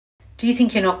Do you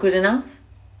think you're not good enough?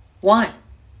 Why?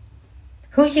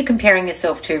 Who are you comparing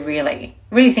yourself to, really?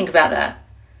 Really think about that.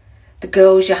 The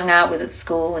girls you hung out with at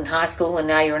school and high school, and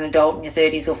now you're an adult in your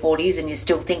 30s or 40s and you're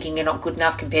still thinking you're not good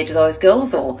enough compared to those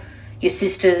girls, or your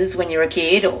sisters when you're a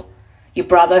kid, or your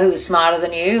brother who was smarter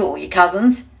than you, or your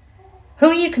cousins. Who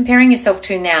are you comparing yourself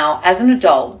to now as an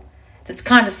adult that's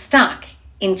kind of stuck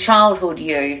in childhood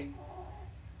you?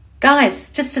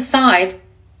 Guys, just decide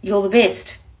you're the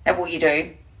best at what you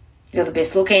do. You're the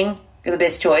best looking. You're the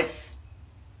best choice.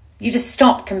 You just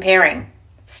stop comparing.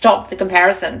 Stop the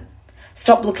comparison.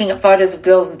 Stop looking at photos of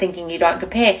girls and thinking you don't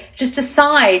compare. Just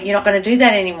decide you're not going to do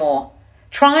that anymore.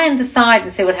 Try and decide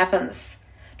and see what happens.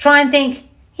 Try and think,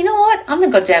 you know what? I'm the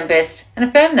goddamn best. And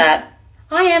affirm that.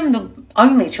 I am the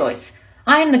only choice.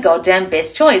 I am the goddamn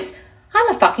best choice.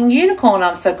 I'm a fucking unicorn.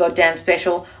 I'm so goddamn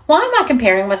special. Why am I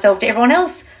comparing myself to everyone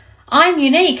else? I'm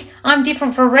unique. I'm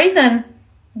different for a reason.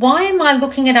 Why am I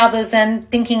looking at others and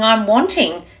thinking I'm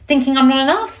wanting, thinking I'm not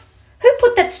enough? Who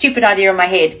put that stupid idea in my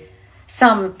head?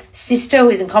 Some sister who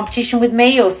is in competition with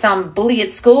me, or some bully at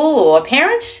school, or a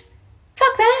parent?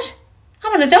 Fuck that.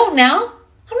 I'm an adult now.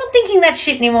 I'm not thinking that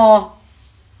shit anymore.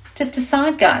 Just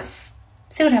decide, guys.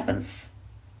 See what happens.